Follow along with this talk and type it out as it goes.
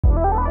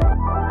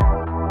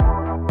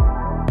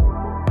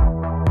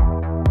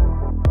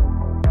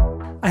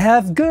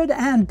have good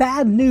and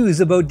bad news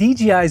about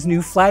DJI's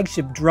new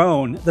flagship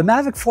drone, the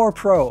Mavic 4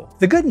 Pro.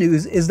 The good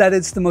news is that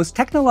it's the most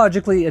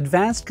technologically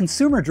advanced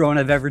consumer drone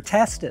I've ever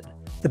tested.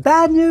 The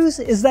bad news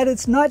is that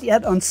it's not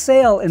yet on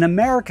sale in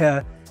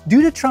America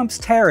due to Trump's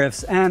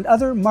tariffs and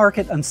other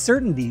market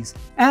uncertainties,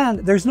 and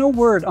there's no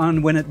word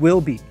on when it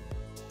will be.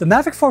 The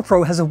Mavic 4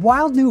 Pro has a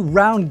wild new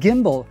round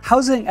gimbal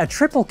housing a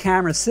triple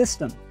camera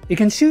system. It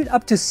can shoot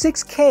up to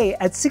 6K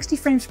at 60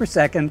 frames per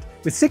second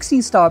with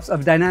 16 stops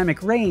of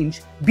dynamic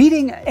range,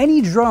 beating any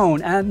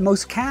drone and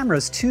most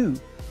cameras too.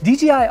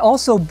 DJI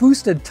also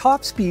boosted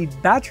top speed,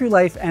 battery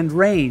life, and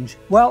range,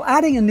 while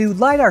adding a new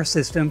LiDAR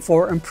system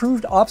for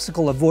improved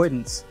obstacle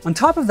avoidance. On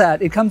top of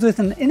that, it comes with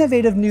an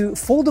innovative new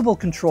foldable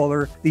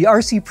controller, the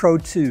RC Pro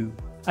 2.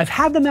 I've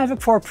had the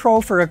Mavic 4 Pro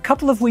for a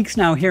couple of weeks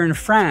now here in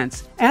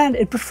France, and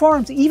it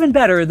performs even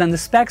better than the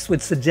specs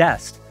would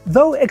suggest.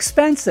 Though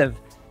expensive,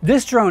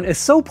 this drone is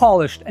so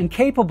polished and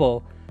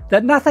capable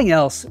that nothing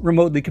else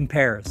remotely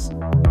compares.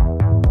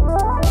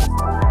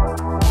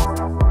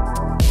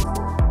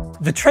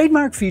 The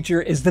trademark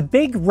feature is the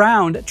big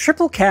round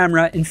triple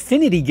camera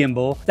infinity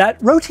gimbal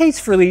that rotates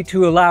freely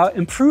to allow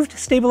improved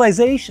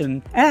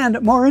stabilization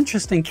and more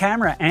interesting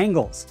camera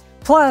angles.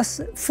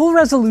 Plus, full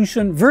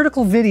resolution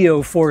vertical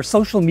video for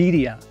social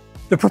media.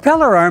 The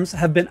propeller arms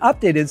have been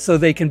updated so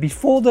they can be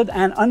folded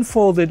and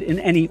unfolded in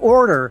any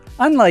order,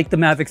 unlike the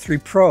Mavic 3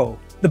 Pro.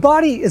 The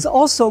body is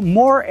also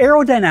more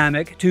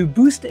aerodynamic to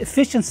boost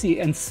efficiency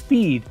and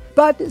speed,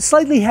 but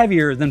slightly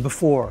heavier than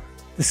before.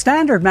 The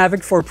standard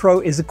Mavic 4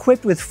 Pro is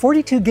equipped with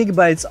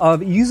 42GB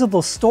of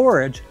usable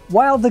storage,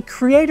 while the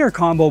Creator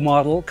Combo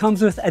model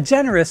comes with a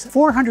generous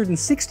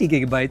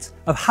 460GB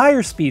of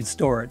higher speed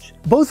storage.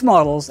 Both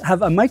models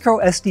have a micro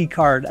SD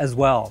card as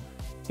well.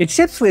 It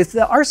ships with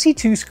the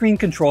RC2 screen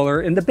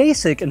controller in the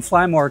basic and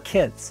Fly More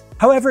kits.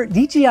 However,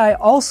 DJI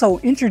also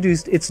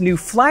introduced its new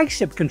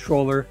flagship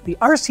controller, the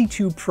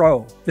RC2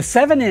 Pro. The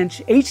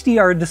 7-inch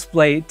HDR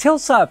display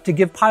tilts up to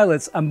give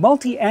pilots a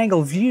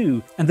multi-angle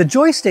view, and the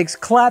joysticks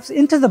collapse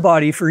into the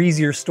body for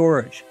easier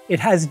storage. It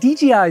has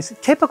DJI's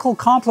typical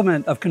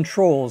complement of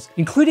controls,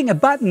 including a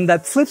button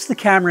that flips the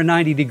camera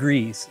 90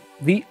 degrees.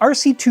 The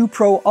RC2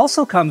 Pro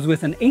also comes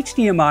with an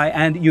HDMI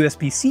and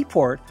USB-C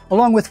port,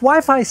 along with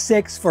Wi-Fi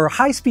 6 for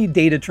high-speed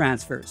data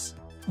transfers.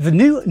 The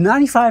new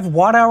 95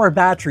 watt-hour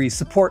batteries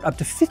support up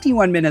to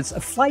 51 minutes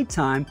of flight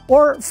time,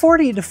 or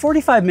 40 to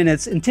 45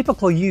 minutes in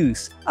typical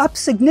use, up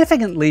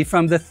significantly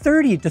from the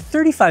 30 to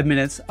 35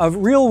 minutes of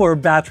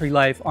real-world battery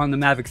life on the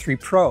Mavic 3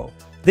 Pro.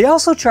 They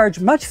also charge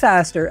much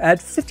faster at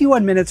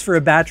 51 minutes for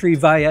a battery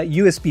via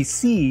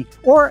USB-C,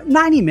 or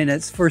 90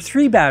 minutes for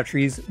 3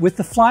 batteries with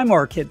the Fly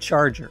More kit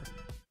charger.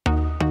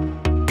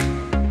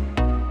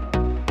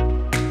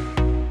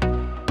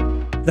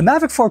 The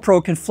Mavic 4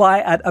 Pro can fly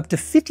at up to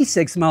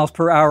 56 miles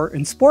per hour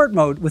in sport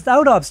mode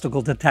without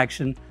obstacle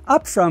detection,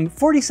 up from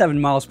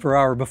 47 miles per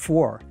hour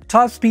before.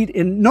 Top speed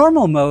in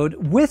normal mode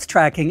with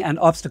tracking and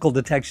obstacle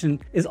detection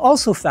is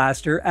also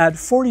faster at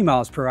 40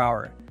 miles per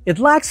hour. It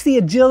lacks the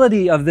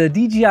agility of the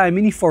DJI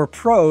Mini 4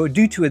 Pro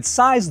due to its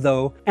size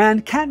though,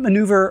 and can't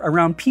maneuver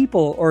around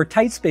people or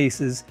tight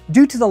spaces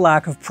due to the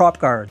lack of prop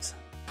guards.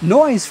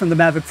 Noise from the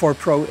Mavic 4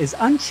 Pro is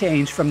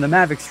unchanged from the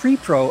Mavic 3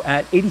 Pro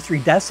at 83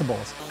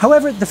 decibels.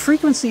 However, the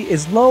frequency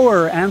is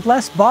lower and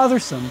less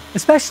bothersome,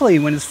 especially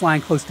when it's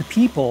flying close to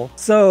people,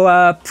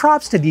 so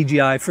props to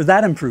DJI for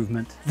that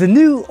improvement. The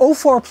new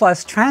O4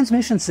 Plus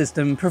transmission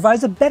system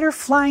provides a better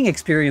flying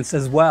experience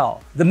as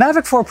well. The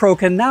Mavic 4 Pro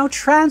can now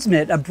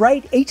transmit a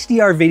bright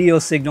HDR video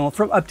signal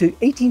from up to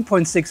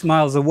 18.6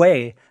 miles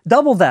away,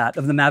 double that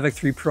of the Mavic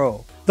 3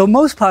 Pro. Though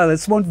most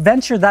pilots won't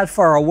venture that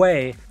far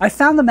away, I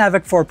found the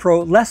Mavic 4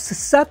 Pro less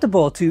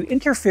susceptible to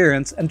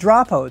interference and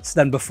dropouts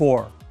than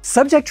before.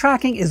 Subject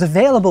tracking is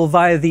available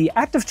via the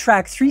Active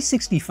Track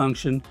 360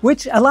 function,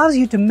 which allows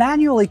you to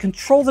manually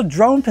control the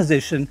drone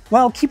position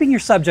while keeping your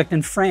subject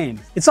in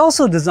frame. It's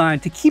also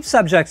designed to keep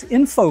subjects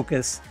in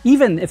focus,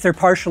 even if they're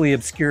partially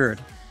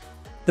obscured.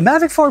 The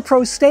Mavic 4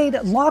 Pro stayed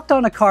locked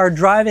on a car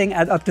driving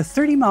at up to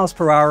 30 miles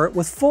per hour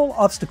with full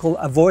obstacle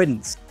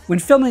avoidance. When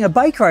filming a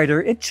bike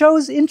rider, it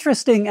chose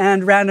interesting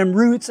and random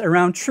routes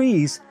around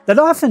trees that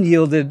often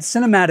yielded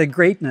cinematic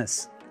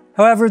greatness.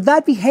 However,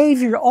 that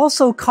behavior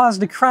also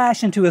caused a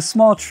crash into a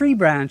small tree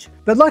branch,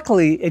 but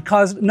luckily it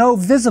caused no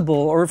visible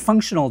or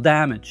functional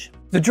damage.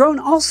 The drone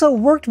also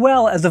worked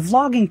well as a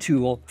vlogging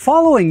tool,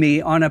 following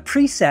me on a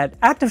preset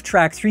Active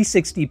Track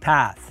 360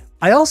 path.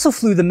 I also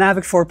flew the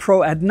Mavic 4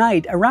 Pro at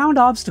night around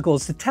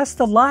obstacles to test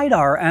the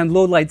LiDAR and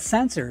low-light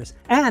sensors,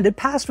 and it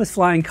passed with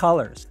flying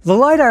colors. The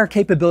LiDAR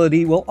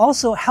capability will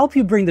also help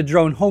you bring the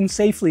drone home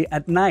safely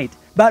at night,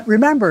 but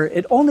remember,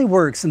 it only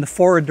works in the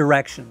forward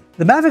direction.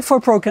 The Mavic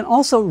 4 Pro can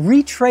also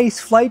retrace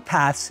flight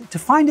paths to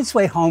find its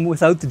way home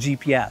without the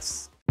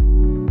GPS.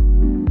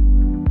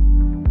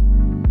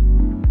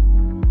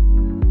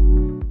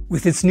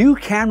 With its new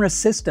camera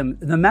system,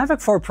 the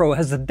Mavic 4 Pro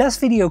has the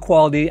best video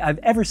quality I've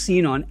ever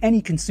seen on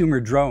any consumer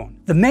drone.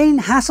 The main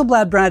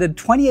Hasselblad branded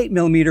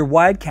 28mm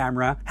wide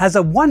camera has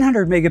a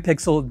 100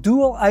 megapixel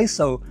dual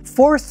ISO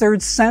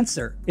 4/3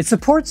 sensor. It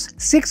supports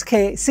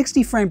 6K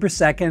 60 frame per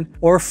second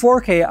or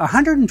 4K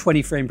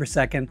 120 frame per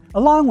second,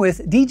 along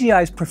with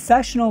DJI's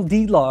professional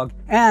D-Log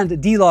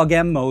and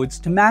D-Log-M modes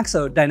to max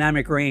out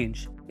dynamic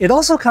range. It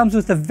also comes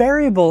with a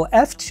variable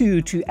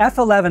f2 to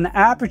f11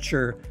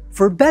 aperture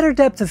for better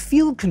depth of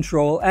field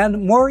control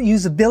and more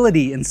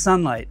usability in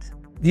sunlight.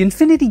 The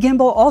Infinity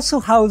Gimbal also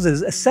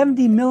houses a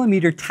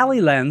 70mm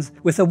tele lens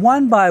with a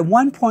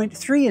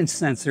 1x1.3 inch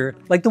sensor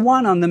like the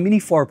one on the Mini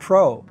 4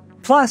 Pro.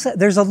 Plus,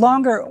 there's a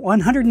longer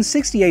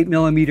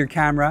 168mm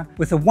camera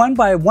with a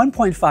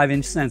 1x1.5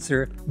 inch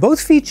sensor.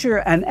 Both feature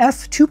an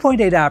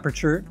f2.8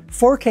 aperture,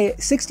 4K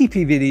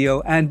 60p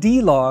video and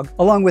D-Log,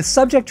 along with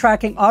subject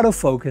tracking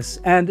autofocus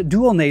and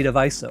dual native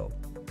ISO.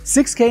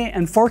 6K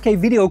and 4K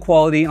video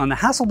quality on the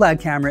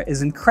Hasselblad camera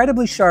is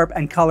incredibly sharp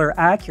and color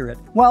accurate,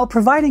 while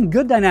providing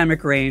good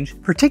dynamic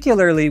range,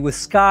 particularly with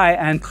sky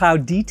and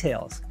cloud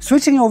details.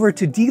 Switching over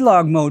to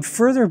D-Log mode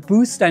further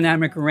boosts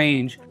dynamic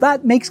range,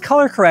 but makes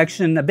color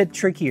correction a bit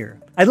trickier.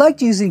 I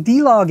liked using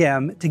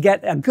D-Log-M to get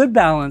a good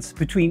balance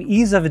between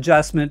ease of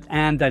adjustment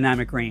and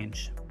dynamic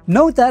range.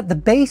 Note that the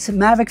base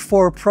Mavic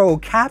 4 Pro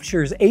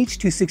captures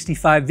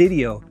H.265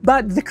 video,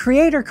 but the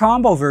Creator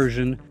Combo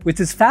version,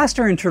 with its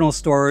faster internal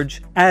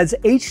storage, adds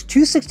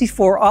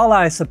H.264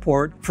 All-I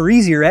support for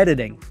easier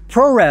editing.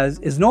 ProRes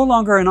is no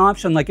longer an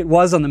option like it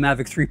was on the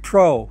Mavic 3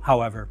 Pro,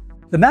 however.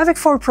 The Mavic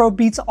 4 Pro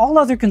beats all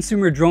other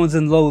consumer drones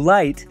in low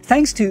light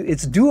thanks to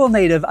its dual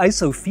native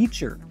ISO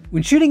feature.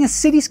 When shooting a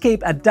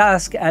cityscape at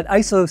dusk at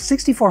ISO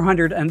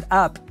 6400 and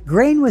up,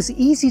 grain was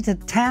easy to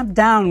tamp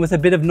down with a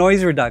bit of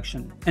noise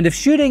reduction. And if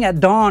shooting at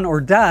dawn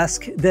or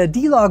dusk, the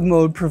D-Log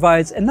mode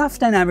provides enough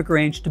dynamic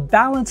range to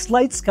balance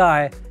light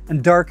sky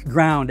and dark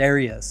ground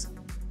areas.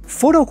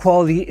 Photo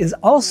quality is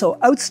also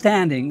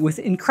outstanding with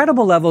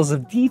incredible levels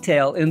of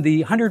detail in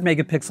the 100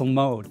 megapixel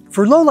mode.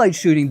 For low light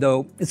shooting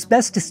though, it's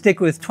best to stick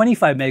with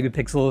 25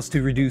 megapixels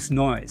to reduce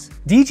noise.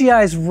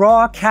 DJI's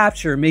raw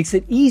capture makes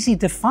it easy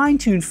to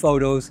fine-tune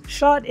photos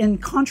shot in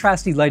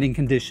contrasty lighting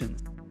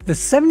conditions. The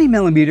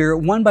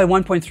 70mm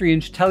 1x1.3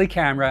 inch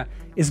telecamera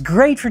is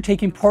great for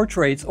taking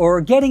portraits or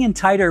getting in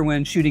tighter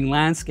when shooting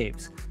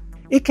landscapes.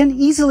 It can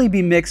easily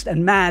be mixed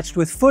and matched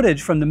with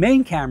footage from the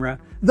main camera,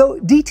 though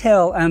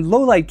detail and low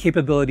light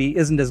capability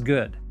isn't as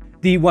good.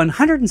 The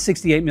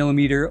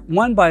 168mm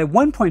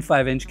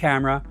 1x1.5 inch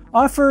camera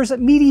offers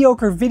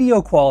mediocre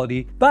video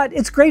quality, but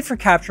it's great for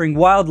capturing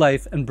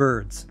wildlife and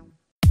birds.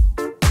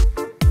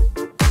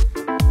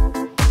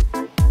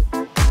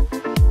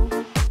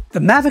 The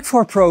Mavic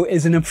 4 Pro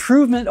is an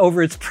improvement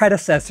over its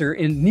predecessor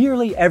in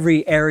nearly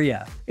every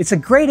area. It's a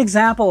great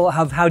example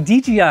of how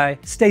DJI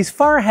stays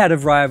far ahead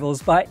of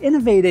rivals by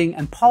innovating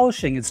and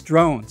polishing its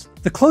drones.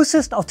 The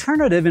closest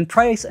alternative in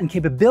price and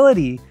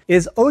capability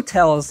is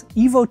Autel's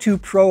Evo 2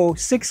 Pro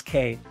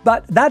 6K,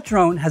 but that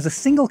drone has a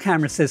single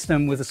camera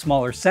system with a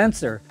smaller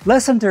sensor,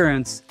 less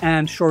endurance,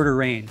 and shorter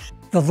range.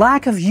 The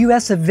lack of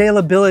US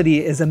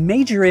availability is a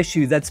major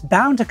issue that's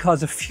bound to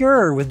cause a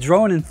furor with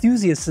drone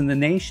enthusiasts in the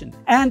nation.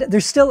 And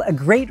there's still a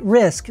great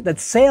risk that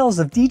sales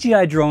of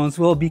DJI drones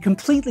will be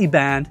completely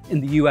banned in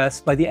the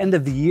US by the end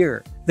of the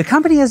year. The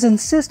company has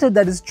insisted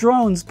that its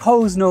drones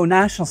pose no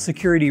national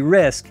security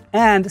risk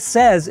and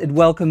says it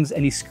welcomes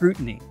any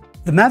scrutiny.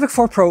 The Mavic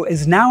 4 Pro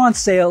is now on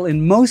sale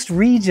in most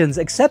regions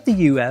except the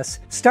US,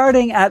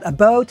 starting at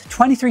about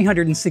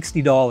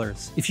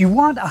 $2,360. If you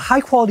want a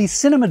high-quality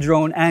cinema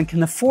drone and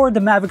can afford the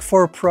Mavic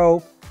 4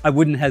 Pro, I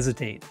wouldn't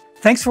hesitate.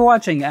 Thanks for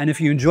watching, and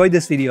if you enjoyed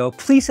this video,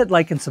 please hit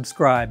like and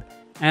subscribe.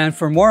 And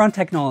for more on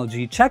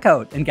technology, check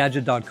out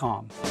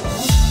Engadget.com.